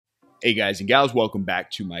Hey guys and gals, welcome back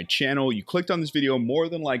to my channel. You clicked on this video more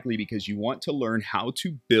than likely because you want to learn how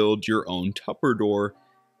to build your own Tupperdor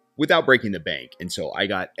without breaking the bank. And so I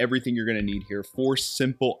got everything you're gonna need here, 4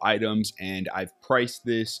 simple items, and I've priced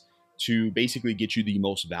this to basically get you the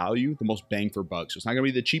most value, the most bang for buck. So it's not gonna be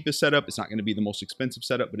the cheapest setup, it's not gonna be the most expensive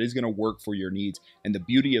setup, but it is gonna work for your needs. And the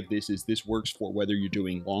beauty of this is this works for whether you're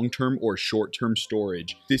doing long-term or short-term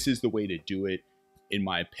storage. This is the way to do it, in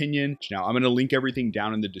my opinion. Now, I'm going to link everything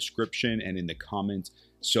down in the description and in the comments.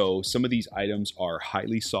 So some of these items are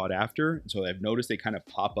highly sought after. So I've noticed they kind of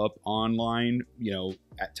pop up online. You know,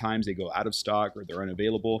 at times they go out of stock or they're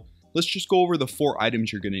unavailable. Let's just go over the 4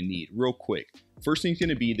 items you're going to need real quick. First thing is going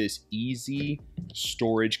to be this easy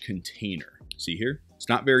storage container. See here? It's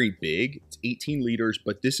not very big. It's 18 liters,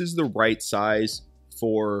 but this is the right size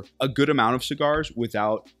for a good amount of cigars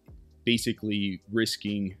without basically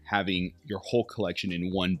risking having your whole collection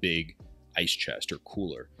in one big ice chest or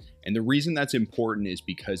cooler. And the reason that's important is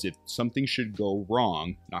because if something should go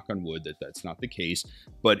wrong, knock on wood that that's not the case,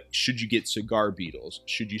 but should you get cigar beetles,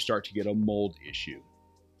 should you start to get a mold issue,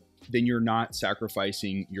 then you're not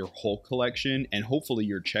sacrificing your whole collection, and hopefully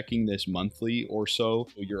you're checking this monthly or so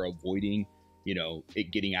you're avoiding, you know, it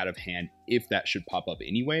getting out of hand if that should pop up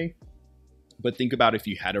anyway. But think about if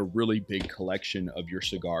you had a really big collection of your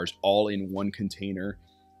cigars all in one container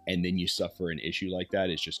and then you suffer an issue like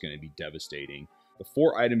that, it's just going to be devastating. The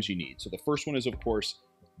 4 items you need. So the first one is, of course,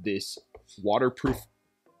 this waterproof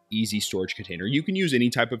easy storage container. You can use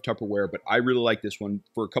any type of Tupperware, but I really like this one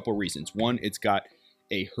for a couple of reasons. One, it's got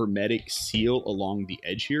a hermetic seal along the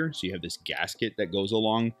edge here. So you have this gasket that goes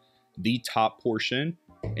along the top portion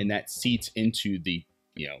and that seats into the,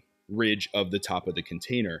 ridge of the top of the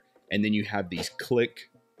container. And then you have these click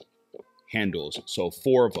handles. So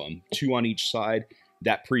 4 of them, 2 on each side.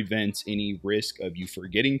 That prevents any risk of you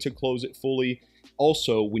forgetting to close it fully.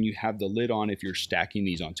 Also, when you have the lid on, if you're stacking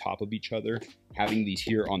these on top of each other, having these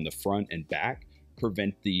here on the front and back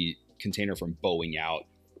prevent the container from bowing out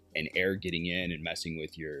and air getting in and messing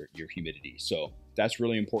with your humidity. So that's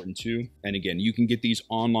really important too. And again, you can get these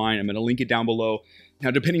online. I'm going to link it down below.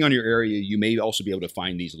 Now, depending on your area, you may also be able to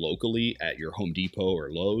find these locally at your Home Depot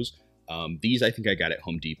or Lowe's. These I think I got at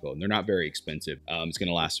Home Depot, and they're not very expensive. It's going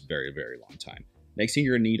to last a very, very long time. Next thing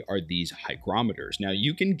you're going to need are these hygrometers. Now,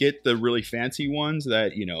 you can get the really fancy ones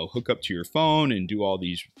that, hook up to your phone and do all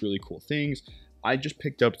these really cool things. I just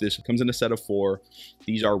picked up this. It comes in a set of 4.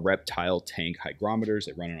 These are reptile tank hygrometers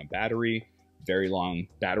that run on a battery, very long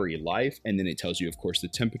battery life, and then it tells you, of course, the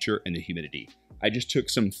temperature and the humidity. I just took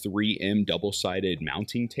some 3M double-sided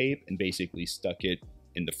mounting tape and basically stuck it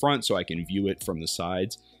in the front so I can view it from the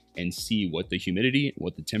sides and see what the humidity,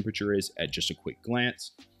 what the temperature is at just a quick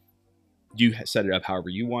glance. You set it up however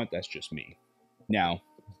you want, that's just me. Now,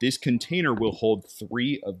 this container will hold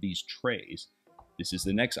 3 of these trays. This is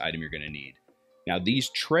the next item you're gonna need. Now, these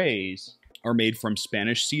trays are made from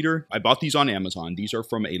Spanish cedar. I bought these on Amazon. These are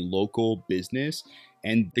from a local business,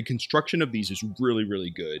 and the construction of these is really, really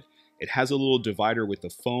good. It has a little divider with the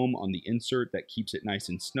foam on the insert that keeps it nice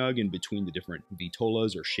and snug in between the different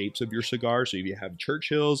vitolas or shapes of your cigar. So if you have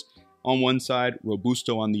Churchills on one side,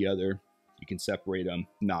 Robusto on the other, you can separate them,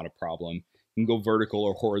 not a problem. You can go vertical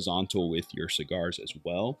or horizontal with your cigars as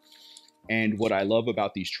well. And what I love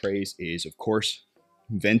about these trays is, of course,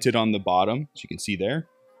 vented on the bottom, as you can see there.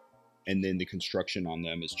 And then the construction on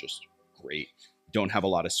them is just great. Don't have a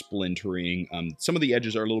lot of splintering. Some of the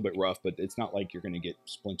edges are a little bit rough, but it's not like you're going to get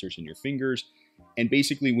splinters in your fingers. And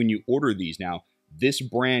basically, when you order these now, this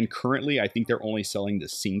brand currently, I think they're only selling the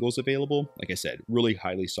singles available. Like I said, really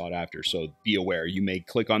highly sought after. So be aware, you may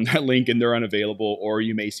click on that link and they're unavailable, or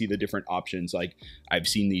you may see the different options. Like I've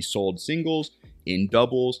seen these sold singles, in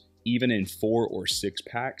doubles, even in 4 or 6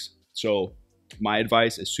 packs. So my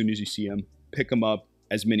advice, as soon as you see them, pick them up,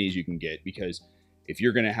 as many as you can get, because if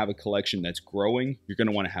you're going to have a collection that's growing, you're going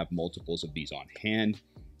to want to have multiples of these on hand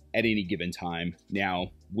at any given time.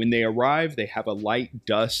 Now, when they arrive, they have a light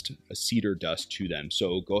dust, a cedar dust to them.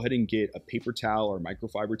 So go ahead and get a paper towel or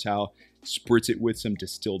microfiber towel, spritz it with some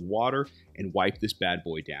distilled water, and wipe this bad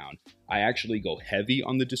boy down. I actually go heavy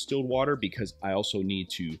on the distilled water because I also need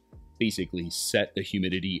to basically set the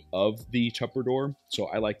humidity of the Tupperdor. So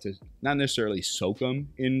I like to not necessarily soak them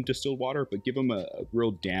in distilled water, but give them a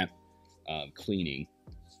real damp cleaning.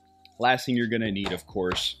 Last thing you're going to need, of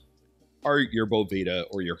course, are your Boveda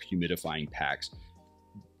or your humidifying packs.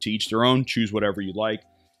 To each their own, choose whatever you like.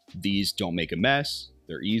 These don't make a mess.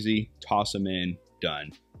 They're easy. Toss them in,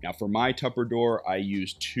 done. Now for my Tupperdor, I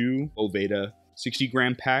use 2 Boveda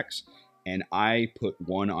 60-gram packs, and I put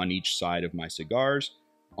 1 on each side of my cigars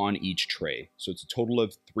on each tray. So it's a total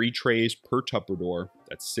of 3 trays per Tupperdor.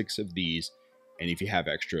 That's 6 of these. And if you have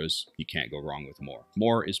extras, you can't go wrong with more.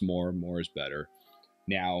 More is more, more is better.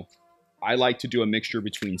 Now, I like to do a mixture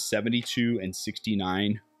between 72 and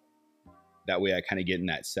 69. That way I kind of get in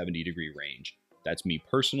that 70-degree range. That's me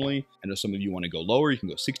personally. I know some of you want to go lower. You can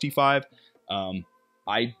go 65.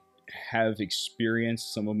 I have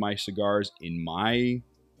experienced some of my cigars in my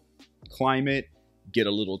climate get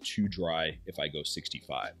a little too dry if I go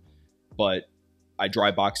 65. But I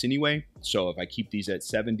dry box anyway, so if I keep these at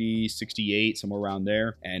 70, 68, somewhere around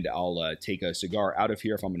there, and I'll take a cigar out of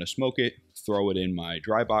here if I'm going to smoke it, throw it in my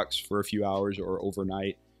dry box for a few hours or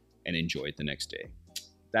overnight, and enjoy it the next day.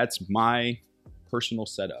 That's my personal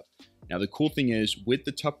setup. Now, the cool thing is, with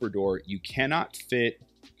the Tupperdor, you cannot fit,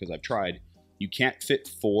 because I've tried, you can't fit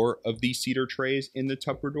 4 of these cedar trays in the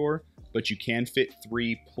Tupperdor, but you can fit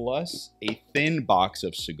 3 plus a thin box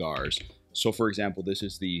of cigars. So for example, this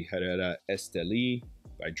is the Herrera Esteli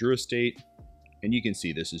by Drew Estate. And you can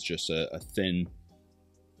see this is just a thin,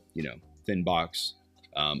 thin box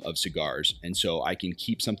of cigars. And so I can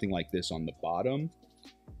keep something like this on the bottom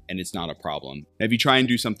and it's not a problem. Now, if you try and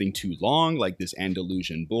do something too long, like this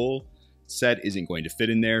Andalusian Bull set isn't going to fit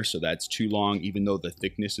in there. So that's too long, even though the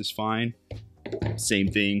thickness is fine. Same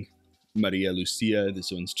thing, Maria Lucia,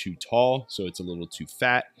 this one's too tall, so it's a little too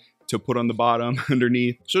fat to put on the bottom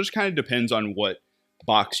underneath. So it just kind of depends on what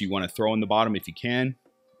box you want to throw on the bottom. If you can,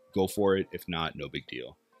 go for it. If not, no big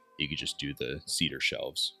deal. You could just do the cedar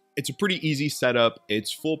shelves. It's a pretty easy setup.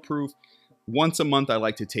 It's foolproof. Once a month, I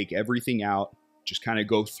like to take everything out, just kind of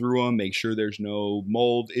go through them, make sure there's no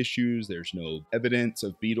mold issues, there's no evidence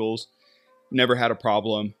of beetles. Never had a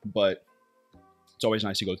problem, but it's always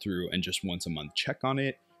nice to go through and just once a month check on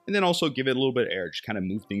it. And then also give it a little bit of air, just kind of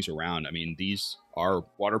move things around. I mean, these are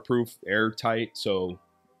waterproof, airtight, so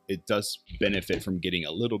it does benefit from getting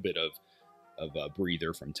a little bit of a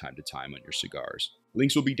breather from time to time on your cigars.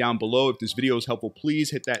 Links will be down below. If this video is helpful,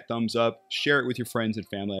 please hit that thumbs up, share it with your friends and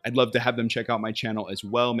family. I'd love to have them check out my channel as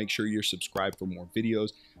well. Make sure you're subscribed for more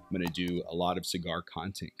videos. I'm going to do a lot of cigar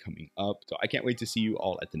content coming up. So I can't wait to see you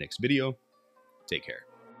all at the next video. Take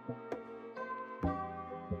care.